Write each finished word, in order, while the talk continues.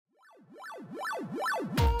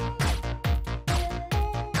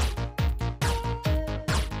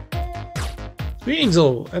Greetings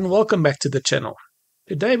all, and welcome back to the channel.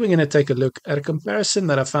 Today we're going to take a look at a comparison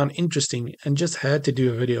that I found interesting and just had to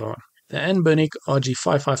do a video on. The Anbernic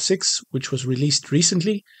RG556, which was released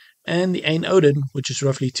recently, and the Ayn Odin, which is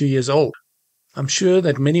roughly 2 years old. I'm sure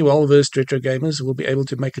that many well-versed retro gamers will be able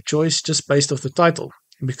to make a choice just based off the title,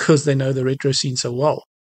 because they know the retro scene so well.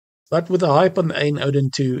 But with the hype on the Ayn Odin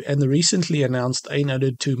 2 and the recently announced Ayn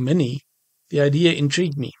Odin 2 Mini, the idea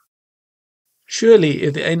intrigued me. Surely,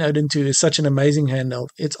 if the Ayn Odin 2 is such an amazing handheld,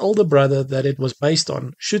 its older brother that it was based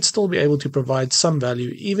on should still be able to provide some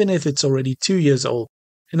value even if it's already 2 years old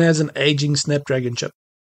and has an aging Snapdragon chip.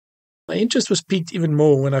 My interest was piqued even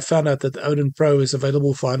more when I found out that the Odin Pro is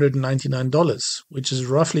available for $199, which is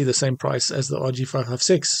roughly the same price as the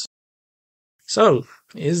RG556. So,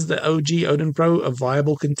 is the OG Odin Pro a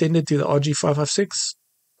viable contender to the RG556?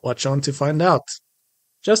 Watch on to find out.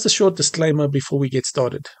 Just a short disclaimer before we get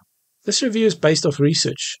started. This review is based off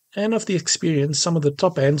research and off the experience some of the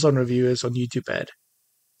top hands-on reviewers on YouTube had.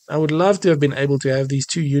 I would love to have been able to have these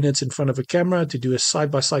two units in front of a camera to do a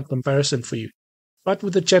side-by-side comparison for you, but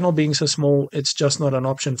with the channel being so small, it's just not an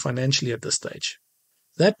option financially at this stage.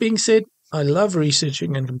 That being said, I love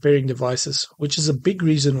researching and comparing devices, which is a big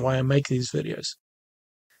reason why I make these videos.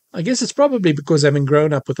 I guess it's probably because having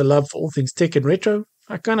grown up with a love for all things tech and retro,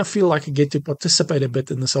 I kind of feel like I get to participate a bit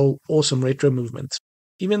in this whole awesome retro movement,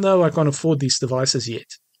 even though I can't afford these devices yet.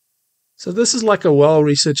 So this is like a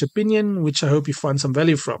well-researched opinion, which I hope you find some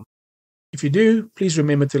value from. If you do, please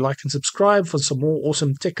remember to like and subscribe for some more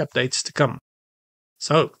awesome tech updates to come.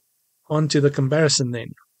 So, on to the comparison then.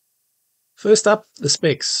 First up, the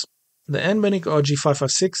specs. The Anbernic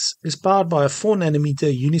RG556 is powered by a 4nm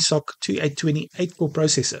Unisoc 2820 8-core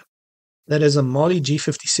processor that has a Mali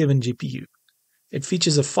G57 GPU. It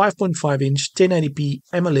features a 5.5-inch 1080p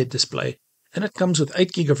AMOLED display, and it comes with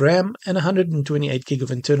 8GB of RAM and 128GB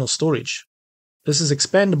of internal storage. This is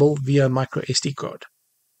expandable via a micro SD card.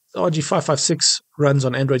 The RG556 runs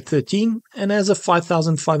on Android 13 and has a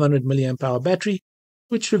 5500 mAh battery,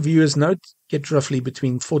 which reviewers note get roughly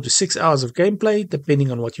between 4 to 6 hours of gameplay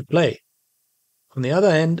depending on what you play. On the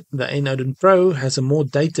other hand, the Ayn Odin Pro has a more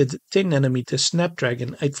dated 10nm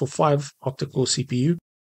Snapdragon 845 octa-core CPU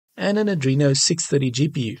and an Adreno 630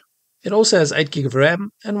 GPU. It also has 8GB of RAM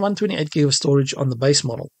and 128GB of storage on the base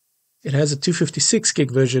model. It has a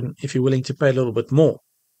 256GB version if you're willing to pay a little bit more.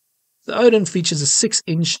 The Odin features a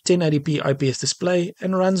 6-inch 1080p IPS display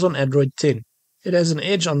and runs on Android 10. It has an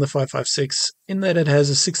edge on the 556 in that it has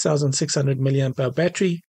a 6600 mAh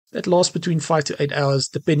battery that lasts between 5 to 8 hours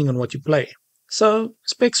depending on what you play. So,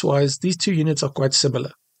 specs-wise, these two units are quite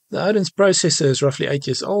similar. The Odin's processor is roughly 8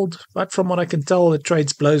 years old, but from what I can tell, it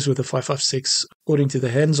trades blows with the 556, according to the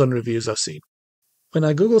hands-on reviews I've seen. When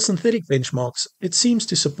I Google synthetic benchmarks, it seems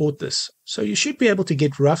to support this, so you should be able to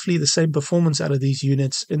get roughly the same performance out of these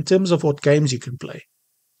units in terms of what games you can play.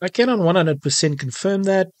 I cannot 100% confirm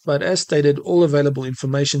that, but as stated, all available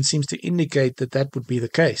information seems to indicate that that would be the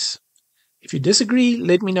case. If you disagree,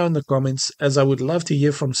 let me know in the comments, as I would love to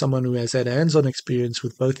hear from someone who has had hands-on experience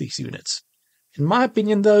with both these units. In my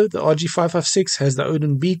opinion though, the RG556 has the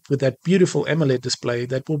Odin beat with that beautiful AMOLED display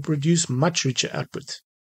that will produce much richer output.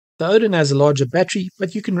 The Odin has a larger battery,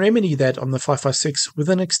 but you can remedy that on the 556 with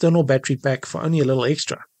an external battery pack for only a little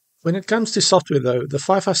extra. When it comes to software though, the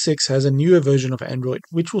 556 has a newer version of Android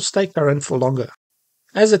which will stay current for longer.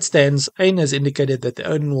 As it stands, Ayn has indicated that the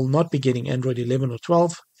Odin will not be getting Android 11 or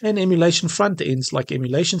 12, and emulation front ends like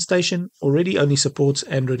Emulation Station already only supports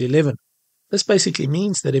Android 11. This basically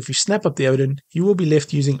means that if you snap up the Odin, you will be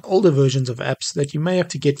left using older versions of apps that you may have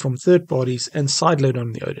to get from third parties and sideload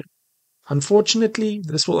on the Odin. Unfortunately,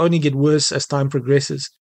 this will only get worse as time progresses,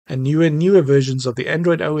 and newer versions of the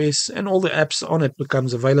Android OS and all the apps on it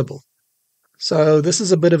becomes available. So this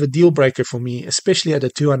is a bit of a deal breaker for me, especially at a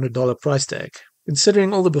 $200 price tag.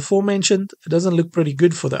 Considering all the before mentioned, it doesn't look pretty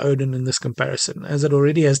good for the Odin in this comparison, as it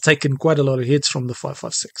already has taken quite a lot of hits from the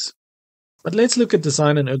 556. But let's look at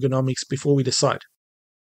design and ergonomics before we decide.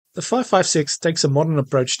 The 556 takes a modern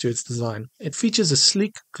approach to its design. It features a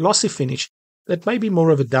sleek, glossy finish that may be more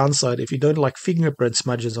of a downside if you don't like fingerprint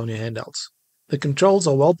smudges on your handhelds. The controls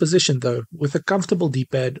are well positioned though, with a comfortable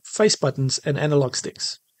D-pad, face buttons and analog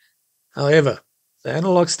sticks. However, the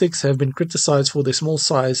analog sticks have been criticized for their small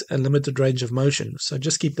size and limited range of motion, so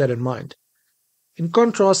just keep that in mind. In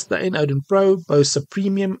contrast, the Ayn Odin Pro boasts a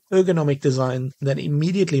premium, ergonomic design that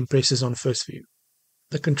immediately impresses on first view.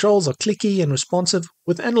 The controls are clicky and responsive,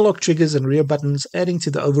 with analog triggers and rear buttons adding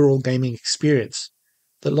to the overall gaming experience.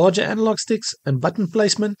 The larger analog sticks and button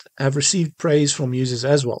placement have received praise from users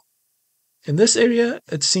as well. In this area,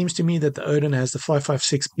 it seems to me that the Odin has the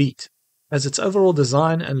 556 beat, as its overall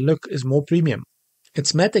design and look is more premium.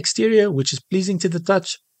 Its matte exterior, which is pleasing to the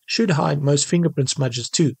touch, should hide most fingerprint smudges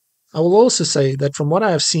too. I will also say that from what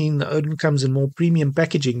I have seen, the Odin comes in more premium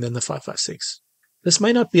packaging than the 556. This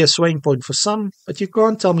may not be a swaying point for some, but you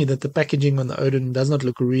can't tell me that the packaging on the Odin does not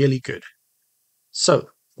look really good. So,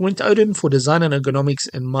 point Odin for design and ergonomics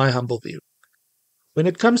in my humble view. When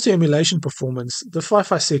it comes to emulation performance, the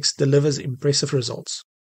 556 delivers impressive results,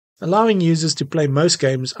 allowing users to play most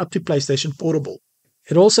games up to PlayStation Portable.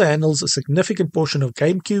 It also handles a significant portion of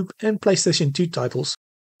GameCube and PlayStation 2 titles,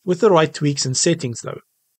 with the right tweaks and settings though.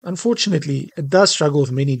 Unfortunately, it does struggle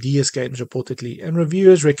with many DS games reportedly, and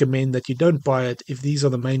reviewers recommend that you don't buy it if these are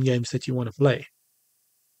the main games that you want to play.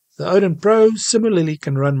 The Odin Pro similarly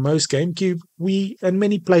can run most GameCube, Wii, and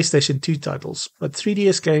many PlayStation 2 titles, but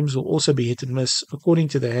 3DS games will also be hit and miss according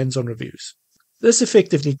to the hands-on reviews. This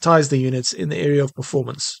effectively ties the units in the area of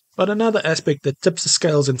performance, but another aspect that tips the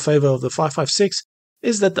scales in favor of the 556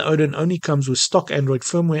 is that the Odin only comes with stock Android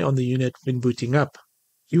firmware on the unit when booting up.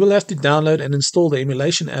 You will have to download and install the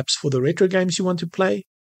emulation apps for the retro games you want to play,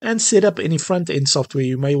 and set up any front-end software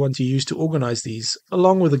you may want to use to organize these,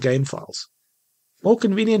 along with the game files. More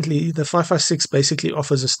conveniently, the 556 basically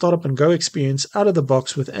offers a startup-and-go experience out of the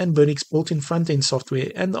box with Anbernic's built-in front-end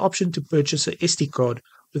software and the option to purchase a SD card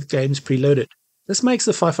with games preloaded. This makes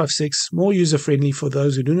the 556 more user-friendly for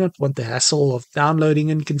those who do not want the hassle of downloading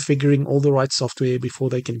and configuring all the right software before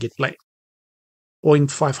they can get played.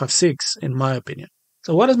 Point 556, in my opinion.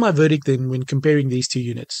 So what is my verdict then when comparing these two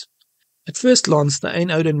units? At first glance, the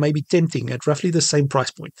Ayn Odin may be tempting at roughly the same price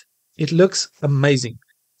point. It looks amazing,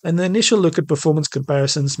 and the initial look at performance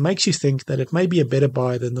comparisons makes you think that it may be a better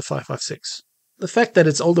buy than the 556. The fact that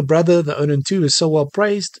its older brother, the Odin 2, is so well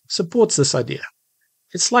praised supports this idea.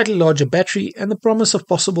 Its slightly larger battery and the promise of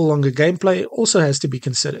possible longer gameplay also has to be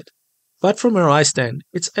considered. But from where I stand,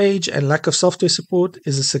 its age and lack of software support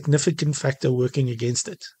is a significant factor working against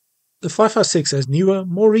it. The 556 has newer,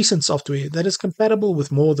 more recent software that is compatible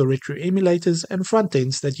with more of the retro emulators and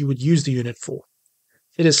front-ends that you would use the unit for.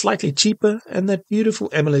 It is slightly cheaper, and that beautiful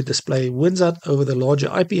AMOLED display wins out over the larger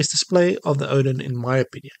IPS display of the Odin in my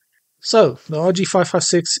opinion. So, the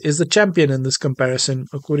RG556 is the champion in this comparison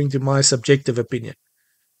according to my subjective opinion.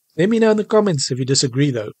 Let me know in the comments if you disagree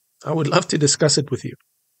though. I would love to discuss it with you.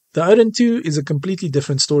 The Odin 2 is a completely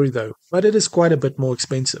different story though, but it is quite a bit more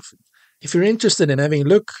expensive. If you're interested in having a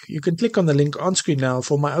look, you can click on the link on screen now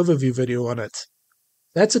for my overview video on it.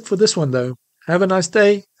 That's it for this one though. Have a nice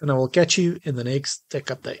day, and I will catch you in the next tech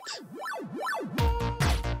update.